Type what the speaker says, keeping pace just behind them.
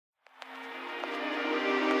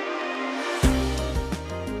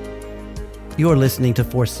You're listening to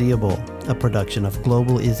Foreseeable, a production of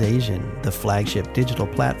Global is Asian, the flagship digital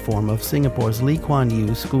platform of Singapore's Lee Kuan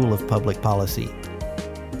Yew School of Public Policy.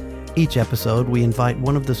 Each episode, we invite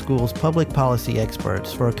one of the school's public policy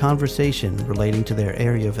experts for a conversation relating to their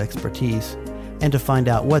area of expertise and to find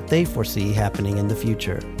out what they foresee happening in the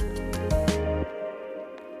future.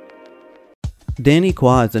 Danny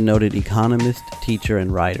Kwok is a noted economist, teacher,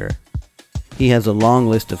 and writer. He has a long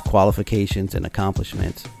list of qualifications and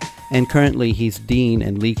accomplishments, and currently he's Dean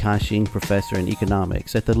and Lee Ka-shing Professor in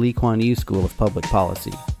Economics at the Lee Kuan Yew School of Public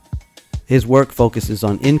Policy. His work focuses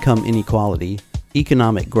on income inequality,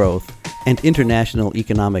 economic growth, and international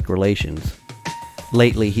economic relations.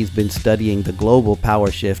 Lately, he's been studying the global power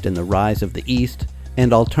shift and the rise of the East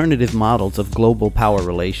and alternative models of global power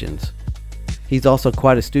relations. He's also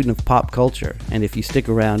quite a student of pop culture, and if you stick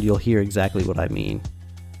around, you'll hear exactly what I mean.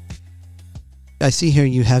 I see here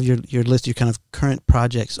you have your list, your kind of current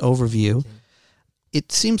projects overview. Mm-hmm.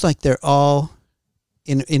 It seems like they're all,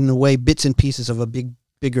 in a way, bits and pieces of a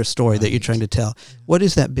bigger story that you're trying to tell. What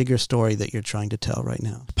is that bigger story that you're trying to tell right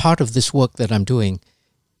now? Part of this work that I'm doing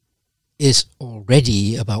is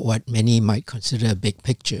already about what many might consider a big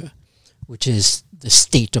picture, which is the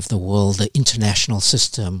state of the world, the international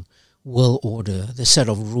system, world order, the set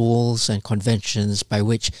of rules and conventions by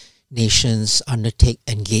which nations undertake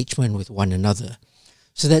engagement with one another.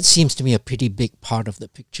 So that seems to me a pretty big part of the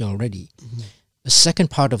picture already. Mm-hmm. The second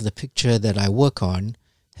part of the picture that I work on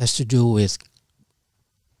has to do with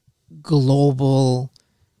global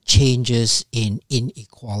changes in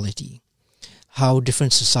inequality, how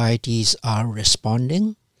different societies are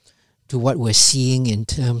responding to what we're seeing in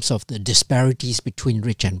terms of the disparities between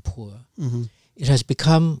rich and poor. Mm-hmm. It has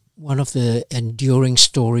become one of the enduring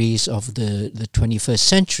stories of the 21st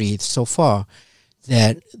century so far,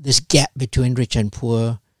 that this gap between rich and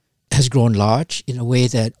poor has grown large in a way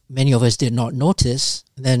that many of us did not notice.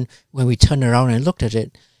 Then when we turn around and looked at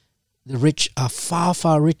it, the rich are far,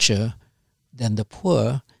 far richer than the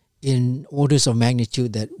poor in orders of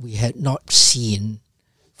magnitude that we had not seen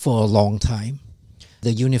for a long time.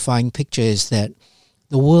 The unifying picture is that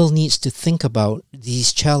the world needs to think about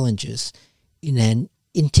these challenges in an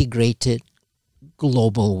integrated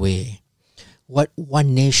global way. What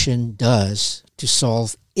one nation does to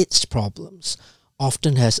solve its problems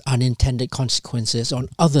often has unintended consequences on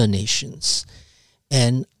other nations.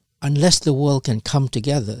 And unless the world can come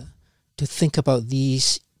together to think about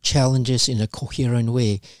these challenges in a coherent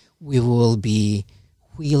way, we will be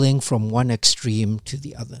wheeling from one extreme to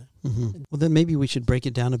the other. Mm-hmm. Well, then maybe we should break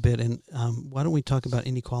it down a bit, and why don't we talk about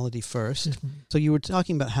inequality first? Mm-hmm. So you were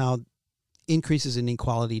talking about how increases in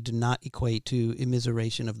inequality do not equate to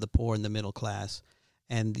immiseration of the poor and the middle class.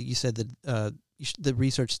 And you said that the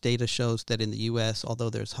research data shows that in the U.S., although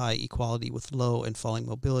there's high equality with low and falling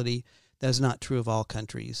mobility, that is not true of all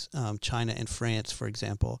countries. China and France, for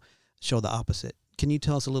example, show the opposite. Can you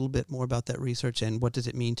tell us a little bit more about that research and what does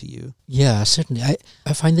it mean to you? Yeah, certainly.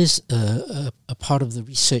 I find this a part of the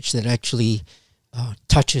research that actually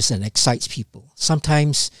touches and excites people,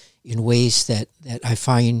 sometimes in ways that I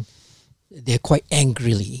find they're quite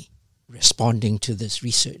angrily responding to this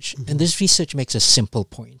research. Mm-hmm. And this research makes a simple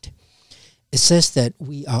point. It says that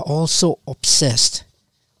we are all so obsessed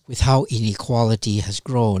with how inequality has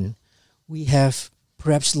grown, we have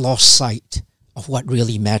perhaps lost sight of what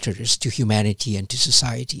really matters to humanity and to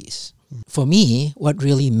societies. Mm-hmm. For me, what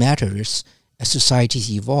really matters as societies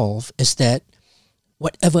evolve is that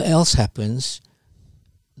whatever else happens,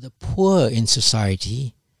 the poor in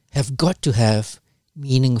society have got to have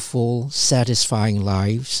meaningful, satisfying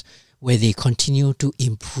lives where they continue to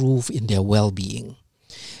improve in their well-being.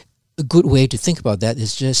 A good way to think about that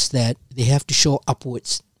is just that they have to show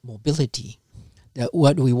upwards mobility. That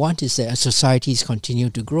what we want is that as societies continue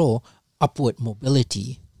to grow, upward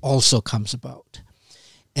mobility also comes about.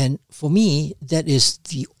 And for me, that is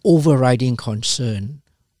the overriding concern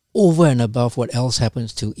over and above what else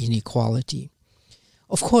happens to inequality.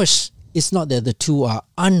 Of course, it's not that the two are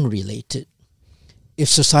unrelated. If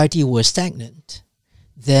society were stagnant,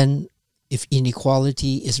 then if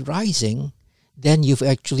inequality is rising, then you've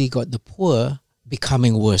actually got the poor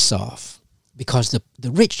becoming worse off because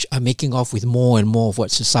the rich are making off with more and more of what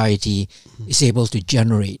society mm-hmm. is able to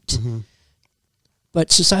generate. Mm-hmm.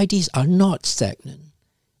 But societies are not stagnant.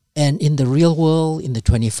 And in the real world, in the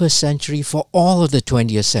 21st century, for all of the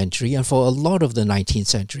 20th century, and for a lot of the 19th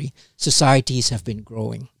century, societies have been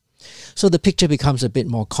growing. So the picture becomes a bit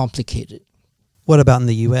more complicated. What about in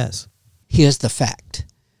the U.S.? Here's the fact.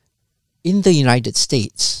 In the United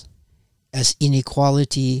States, as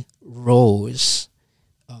inequality rose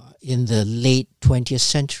in the late 20th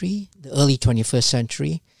century, the early 21st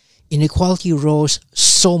century, inequality rose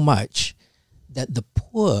so much that the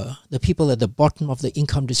poor, the people at the bottom of the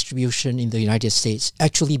income distribution in the United States,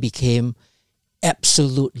 actually became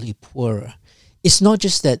absolutely poorer. It's not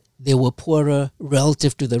just that they were poorer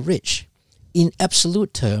relative to the rich. In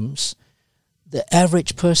absolute terms, the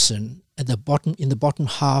average person at the bottom, in the bottom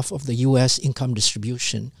half of the U.S. income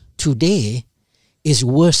distribution today is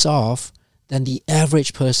worse off than the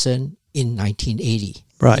average person in 1980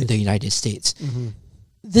 in the United States.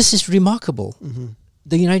 This is remarkable.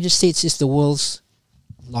 The United States is the world's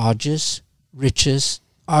largest, richest,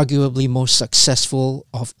 arguably most successful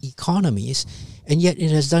of economies, and yet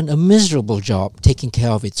it has done a miserable job taking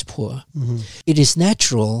care of its poor. It is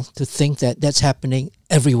natural to think that that's happening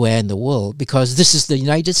everywhere in the world because this is the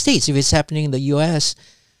United States. If it's happening in the US,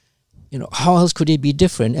 how else could it be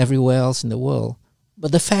different everywhere else in the world?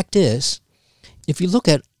 But the fact is, if you look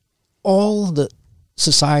at all the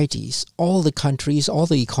societies, all the countries, all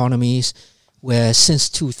the economies where since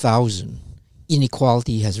 2000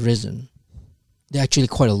 inequality has risen, there are actually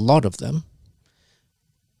quite a lot of them.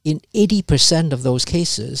 In 80% of those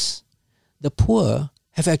cases, the poor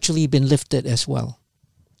have actually been lifted as well.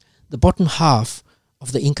 The bottom half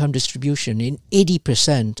of the income distribution in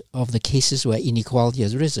 80% of the cases where inequality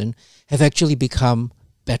has risen have actually become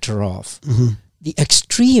better off. The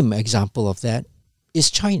extreme example of that is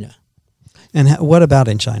China. And what about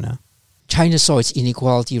in China? China saw its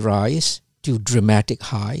inequality rise to dramatic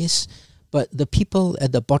highs, but the people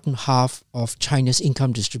at the bottom half of China's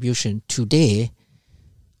income distribution today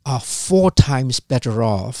are 4 times better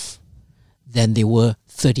off than they were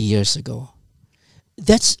 30 years ago.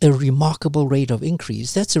 That's a remarkable rate of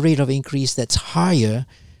increase. That's a rate of increase that's higher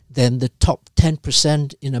than the top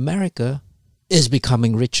 10% in America is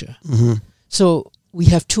becoming richer. So we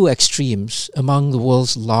have 2 extremes among the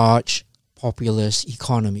world's large populous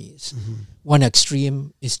economies. One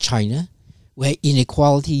extreme is China, where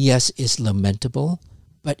inequality, yes, is lamentable,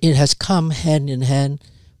 but it has come hand in hand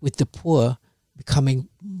with the poor becoming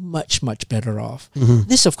much, much better off.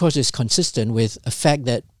 This, of course, is consistent with a fact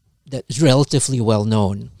that is relatively well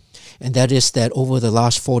known, and that is that over the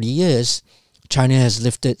last 40 years, China has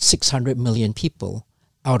lifted 600 million people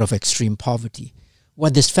out of extreme poverty.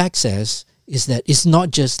 What this fact says is that it's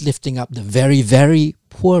not just lifting up the very, very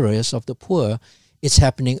poorest of the poor, it's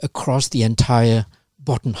happening across the entire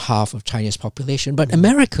bottom half of China's population. But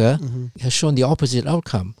America has shown the opposite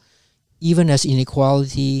outcome. Even as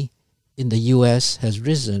inequality in the US has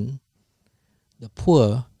risen, the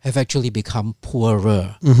poor have actually become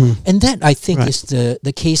poorer. And that, I think, is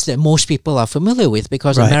the case that most people are familiar with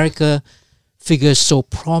because America figures so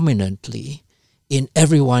prominently in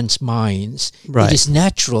everyone's minds. It is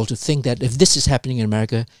natural to think that if this is happening in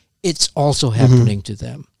America, it's also happening to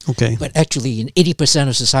them. But actually, in 80%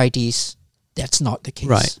 of societies, that's not the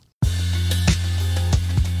case.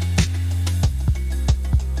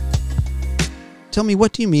 Tell me,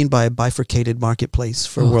 what do you mean by a bifurcated marketplace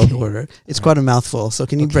for world order? It's quite a mouthful, so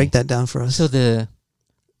can you break that down for us? So the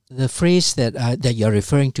phrase that you're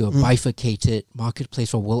referring to, a bifurcated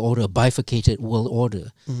marketplace for world order, a bifurcated world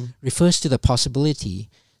order, refers to the possibility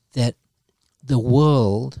that the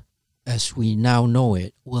world, as we now know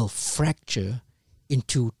it, will fracture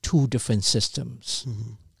into 2 different systems.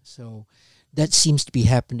 So that seems to be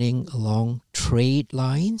happening along trade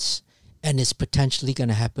lines, and it's potentially going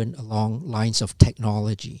to happen along lines of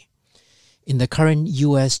technology. In the current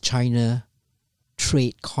US-China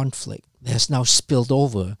trade conflict, that has now spilled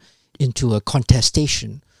over into a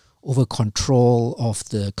contestation over control of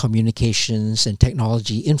the communications and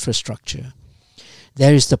technology infrastructure.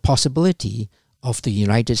 There is the possibility of the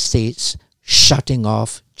United States shutting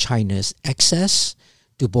off China's access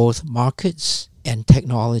to both markets and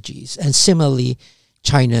technologies. And similarly,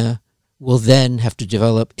 China will then have to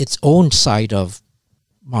develop its own side of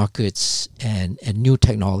markets and new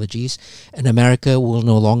technologies, and America will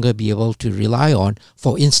no longer be able to rely on,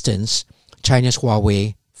 for instance, China's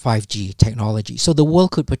Huawei 5G technology. So the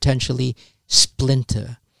world could potentially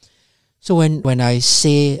splinter. So when I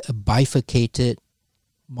say a bifurcated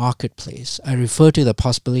marketplace, I refer to the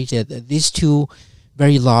possibility that these 2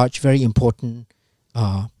 very large, very important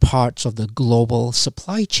parts of the global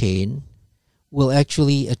supply chain will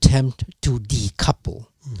actually attempt to decouple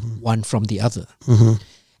one from the other.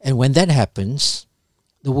 And when that happens,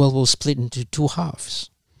 the world will split into 2 halves.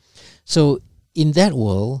 So in that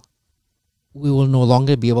world, we will no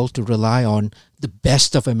longer be able to rely on the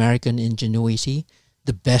best of American ingenuity,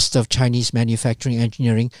 the best of Chinese manufacturing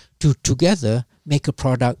engineering to together make a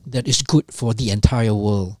product that is good for the entire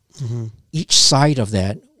world. Each side of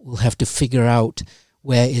that will have to figure out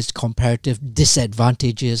where its comparative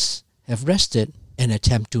disadvantages have rested and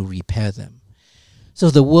attempt to repair them.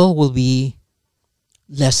 So the world will be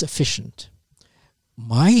less efficient.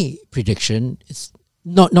 My prediction is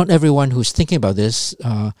not everyone who's thinking about this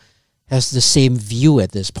has the same view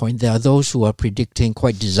at this point. There are those who are predicting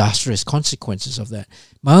quite disastrous consequences of that.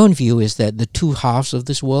 My own view is that the two halves of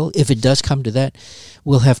this world, if it does come to that,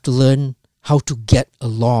 will have to learn how to get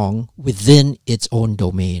along within its own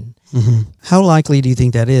domain. Mm-hmm. How likely do you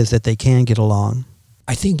think that is, that they can get along?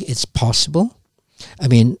 I think it's possible. I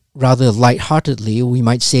mean, rather lightheartedly, we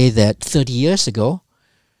might say that 30 years ago,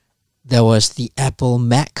 there was the Apple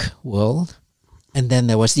Mac world, and then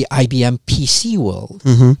there was the IBM PC world.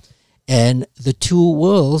 Mm-hmm. And the two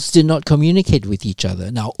worlds did not communicate with each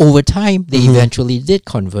other. Now, over time, they eventually did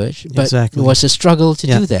converge, but it was a struggle to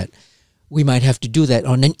do that. We might have to do that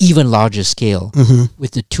on an even larger scale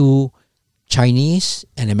with the two Chinese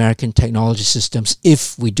and American technology systems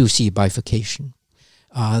if we do see bifurcation.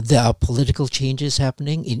 There are political changes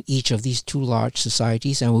happening in each of these two large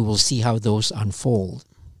societies, and we will see how those unfold.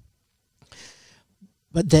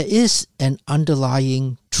 But there is an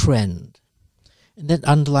underlying trend, and that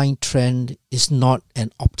underlying trend is not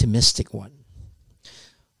an optimistic one.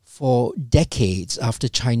 For decades after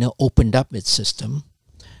China opened up its system,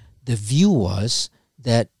 the view was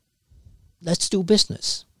that let's do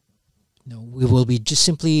business. We will be just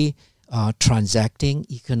simply transacting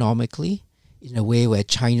economically in a way where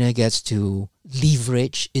China gets to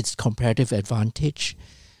leverage its comparative advantage.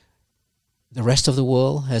 The rest of the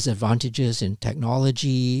world has advantages in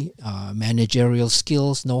technology, managerial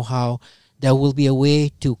skills, know-how. There will be a way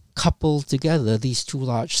to couple together these two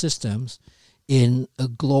large systems in a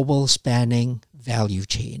global spanning value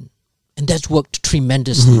chain. And that's worked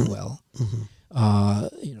tremendously well.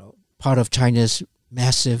 Part of China's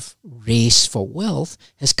massive race for wealth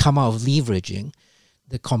has come out of leveraging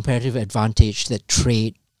the comparative advantage that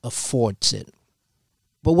trade affords it.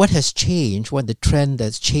 But what has changed, the trend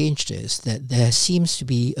that's changed is that there seems to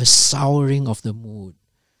be a souring of the mood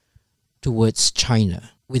towards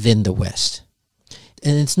China within the West.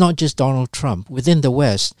 And it's not just Donald Trump. Within the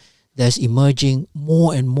West, there's emerging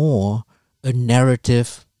more and more a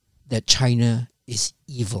narrative that China is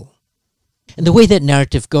evil. And the way that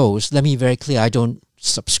narrative goes, let me be very clear, I don't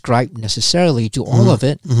subscribe necessarily to all of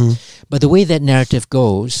it, but the way that narrative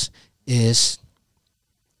goes is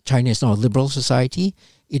China is not a liberal society.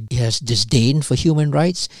 It has disdain for human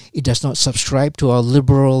rights. It does not subscribe to our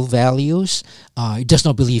liberal values. It does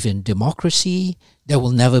not believe in democracy. There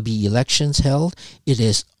will never be elections held. It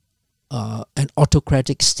is an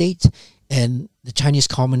autocratic state, and the Chinese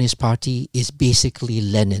Communist Party is basically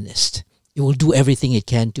Leninist. It will do everything it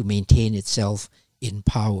can to maintain itself in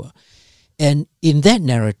power. And in that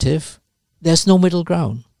narrative, there's no middle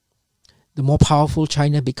ground. The more powerful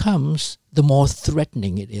China becomes, the more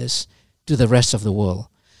threatening it is to the rest of the world.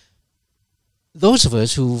 Those of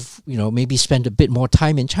us who've, maybe spent a bit more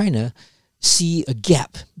time in China see a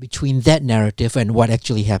gap between that narrative and what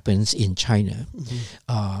actually happens in China.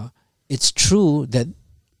 It's true that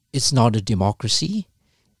it's not a democracy.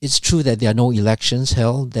 It's true that there are no elections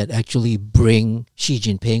held that actually bring Xi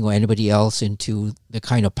Jinping or anybody else into the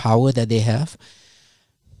kind of power that they have.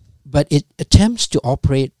 But it attempts to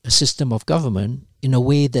operate a system of government in a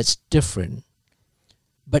way that's different,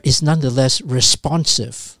 but is nonetheless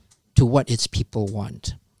responsive to what its people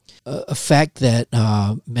want. A fact that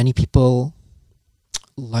many people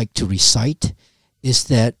like to recite is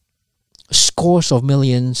that scores of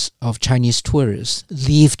millions of Chinese tourists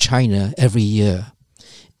leave China every year.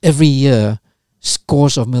 Every year,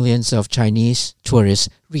 scores of millions of Chinese tourists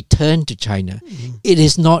return to China. It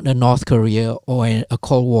is not a North Korea or a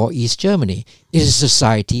Cold War East Germany. It is a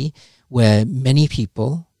society where many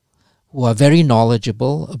people who are very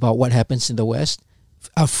knowledgeable about what happens in the West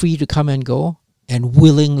are free to come and go and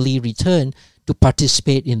willingly return to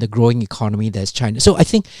participate in the growing economy that's China. So I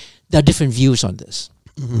think there are different views on this.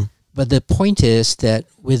 But the point is that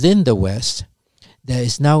within the West, there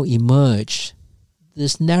is now emerged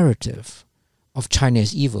this narrative of China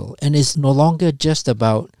as evil, and it's no longer just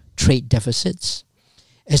about trade deficits.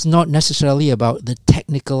 It's not necessarily about the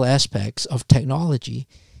technical aspects of technology.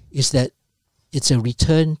 It's that it's a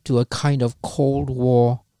return to a kind of Cold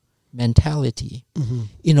War mentality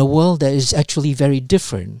in a world that is actually very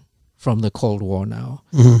different from the Cold War now,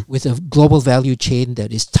 with a global value chain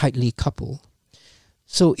that is tightly coupled.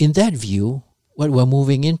 So in that view, what we're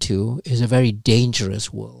moving into is a very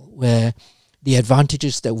dangerous world where the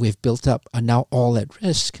advantages that we've built up are now all at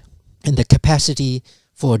risk, and the capacity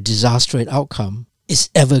for a disastrous outcome is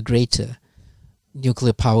ever greater.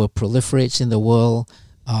 Nuclear power proliferates in the world.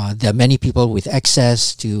 There are many people with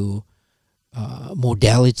access to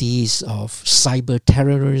modalities of cyber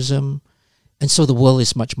terrorism, and so the world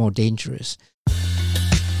is much more dangerous.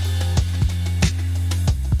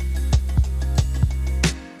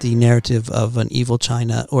 The narrative of an evil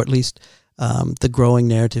China, or at least the growing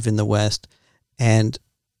narrative in the West, and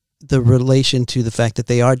the relation to the fact that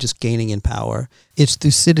they are just gaining in power. It's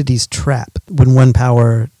Thucydides' trap, when one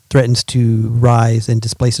power threatens to rise and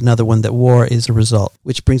displace another one, that war is a result,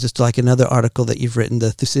 which brings us to like another article that you've written,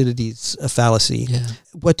 the Thucydides fallacy. Yeah.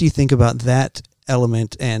 What do you think about that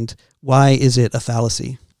element, and why is it a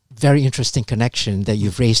fallacy? Very interesting connection that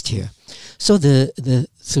you've raised here. So the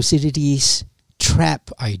Thucydides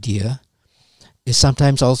trap idea is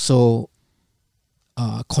sometimes also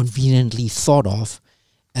conveniently thought of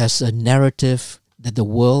as a narrative that the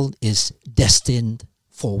world is destined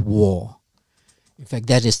for war. In fact,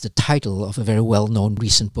 that is the title of a very well-known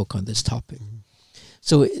recent book on this topic. Mm-hmm.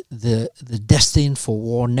 So the destined for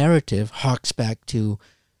war narrative harks back to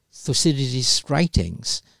Thucydides'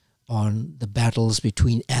 writings on the battles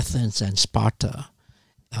between Athens and Sparta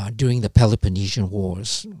during the Peloponnesian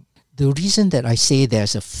Wars. The reason that I say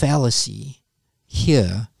there's a fallacy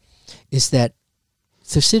here is that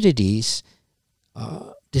Thucydides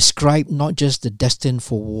described not just the destined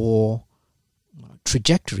for war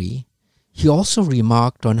trajectory, he also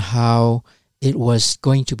remarked on how it was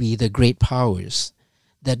going to be the great powers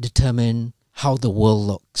that determine how the world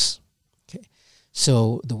looks. Okay.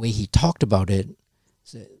 So the way he talked about it,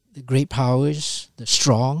 the great powers, the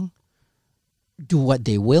strong, do what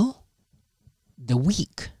they will, the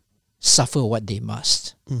weak suffer what they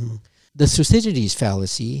must. Mm-hmm. The Thucydides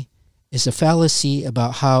fallacy is a fallacy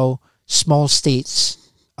about how small states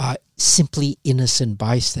are simply innocent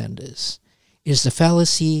bystanders. It is a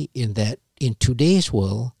fallacy in that in today's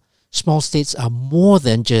world, small states are more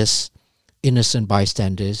than just innocent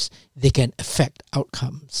bystanders. They can affect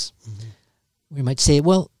outcomes. Mm-hmm. We might say,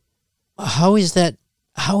 well, how is that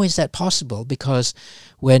possible? Because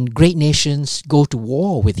when great nations go to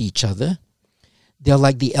war with each other, they're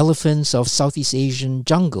like the elephants of Southeast Asian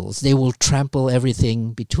jungles. They will trample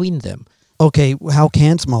everything between them. Okay, how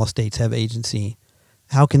can small states have agency?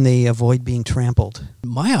 How can they avoid being trampled?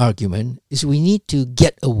 My argument is we need to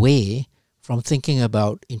get away from thinking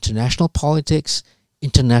about international politics,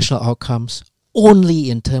 international outcomes, only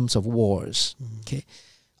in terms of wars. Mm. Okay.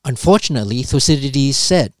 Unfortunately, Thucydides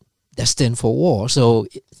said, destined for war, so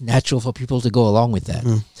it's natural for people to go along with that.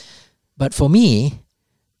 Mm. But for me,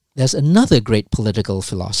 there's another great political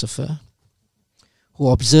philosopher who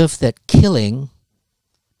observed that killing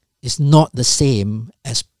is not the same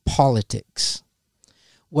as politics.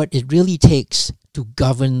 What it really takes to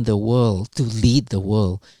govern the world, to lead the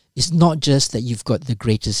world, is not just that you've got the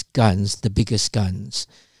greatest guns, the biggest guns,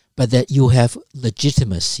 but that you have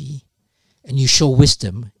legitimacy and you show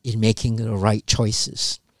wisdom in making the right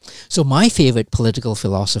choices. So my favorite political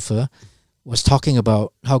philosopher was talking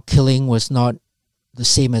about how killing was not the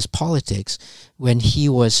same as politics when he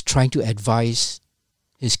was trying to advise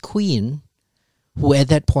his queen, who at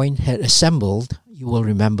that point had assembled, you will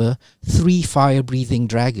remember, 3 fire-breathing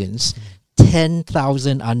dragons,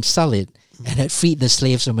 10,000 unsullied, and had freed the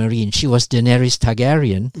slaves of Meereen. She was Daenerys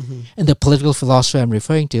Targaryen, and the political philosopher I'm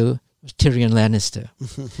referring to was Tyrion Lannister,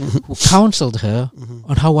 who counseled her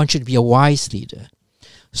on how one should be a wise leader.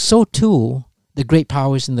 So too, the great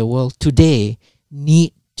powers in the world today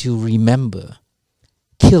need to remember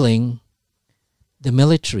killing the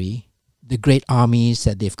military, the great armies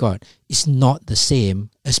that they've got, is not the same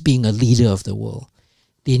as being a leader of the world.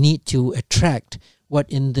 They need to attract what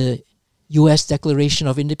in the U.S. Declaration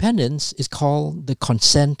of Independence is called the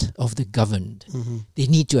consent of the governed. Mm-hmm. They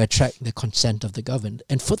need to attract the consent of the governed.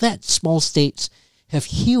 And for that, small states have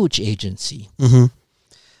huge agency. Mm-hmm.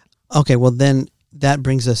 Okay, well then that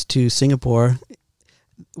brings us to Singapore.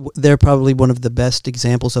 They're probably one of the best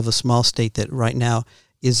examples of a small state that right now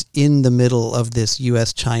is in the middle of this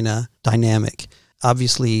U.S.-China dynamic.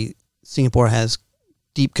 Obviously, Singapore has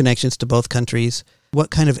deep connections to both countries.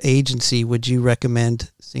 What kind of agency would you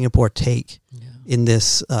recommend Singapore take in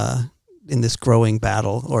this growing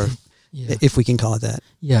battle, or if we can call it that?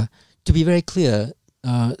 Yeah. To be very clear,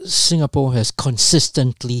 Singapore has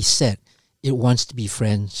consistently said it wants to be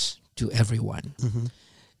friends to everyone. Mm-hmm.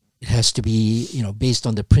 It has to be, based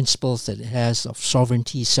on the principles that it has of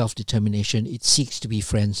sovereignty, self-determination. It seeks to be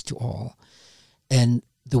friends to all. And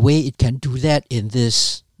the way it can do that in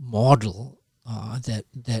this model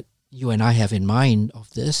that you and I have in mind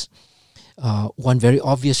of this, one very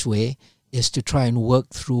obvious way is to try and work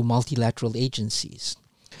through multilateral agencies,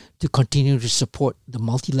 to continue to support the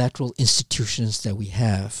multilateral institutions that we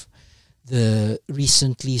have. The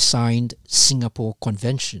recently signed Singapore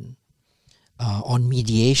Convention on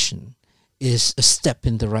mediation is a step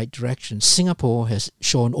in the right direction. Singapore has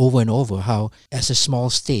shown over and over how, as a small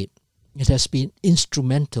state, it has been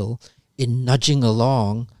instrumental in nudging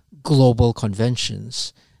along global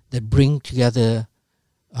conventions that bring together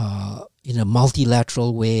in a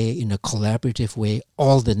multilateral way, in a collaborative way,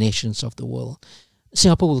 all the nations of the world.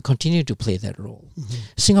 Singapore will continue to play that role. Mm-hmm.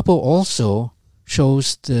 Singapore also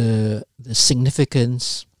shows the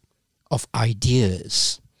significance of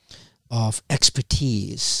ideas, of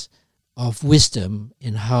expertise, of wisdom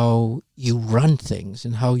in how you run things,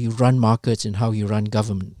 in how you run markets, in how you run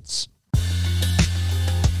governments.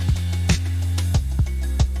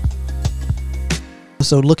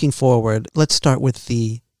 So looking forward, let's start with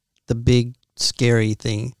the big scary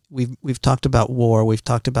thing. We've talked about war. We've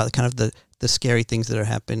talked about kind of the scary things that are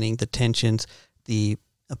happening, the tensions, the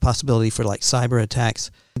possibility for like cyber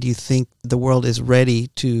attacks. Do you think the world is ready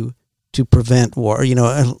to prevent war? You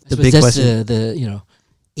know, the big question. The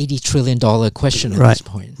 $80 trillion question at right. this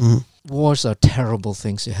point. Mm-hmm. Wars are terrible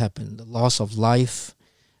things to happen. The loss of life,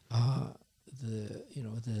 the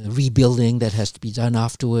rebuilding that has to be done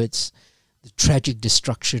afterwards, the tragic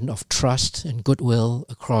destruction of trust and goodwill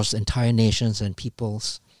across entire nations and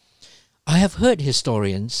peoples. I have heard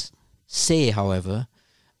historians say, however,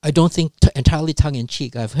 I don't think entirely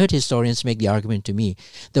tongue-in-cheek, I've heard historians make the argument to me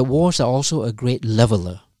that wars are also a great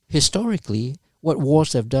leveler. Historically, what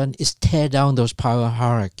wars have done is tear down those power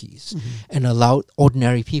hierarchies and allow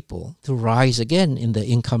ordinary people to rise again in the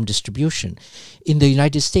income distribution. In the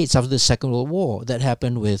United States, after the Second World War, that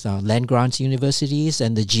happened with land grants universities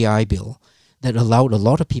and the GI Bill that allowed a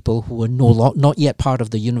lot of people who were not yet part of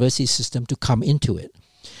the university system to come into it.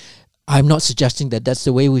 I'm not suggesting that that's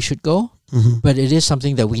the way we should go, but it is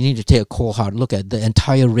something that we need to take a cold hard look at, the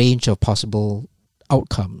entire range of possible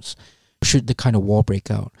outcomes should the kind of war break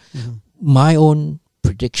out. My own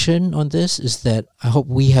prediction on this is that I hope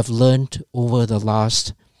we have learned over the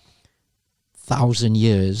last 1,000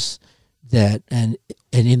 years that, and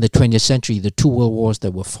in the 20th century, the 2 world wars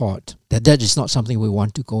that were fought, that is not something we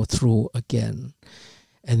want to go through again.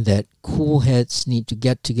 And that cool heads need to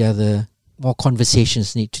get together, more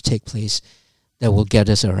conversations need to take place that will get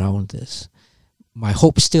us around this. My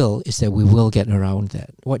hope still is that we will get around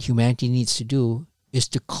that. What humanity needs to do is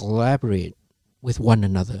to collaborate with one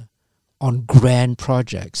another on grand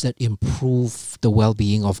projects that improve the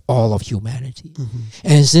well-being of all of humanity.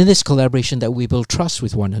 And it's in this collaboration that we build trust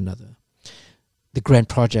with one another. The grand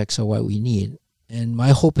projects are what we need. And my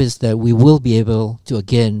hope is that we will be able to,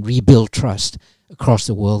 again, rebuild trust across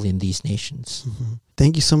the world in these nations.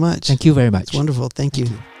 Thank you so much. Thank you very much. It's wonderful. Thank you.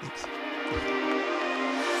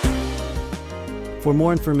 For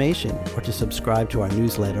more information or to subscribe to our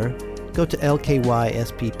newsletter, go to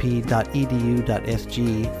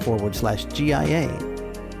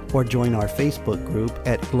lkyspp.edu.sg/GIA or join our Facebook group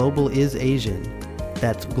at Global is Asian.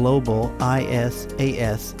 That's Global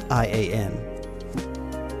ISASIAN.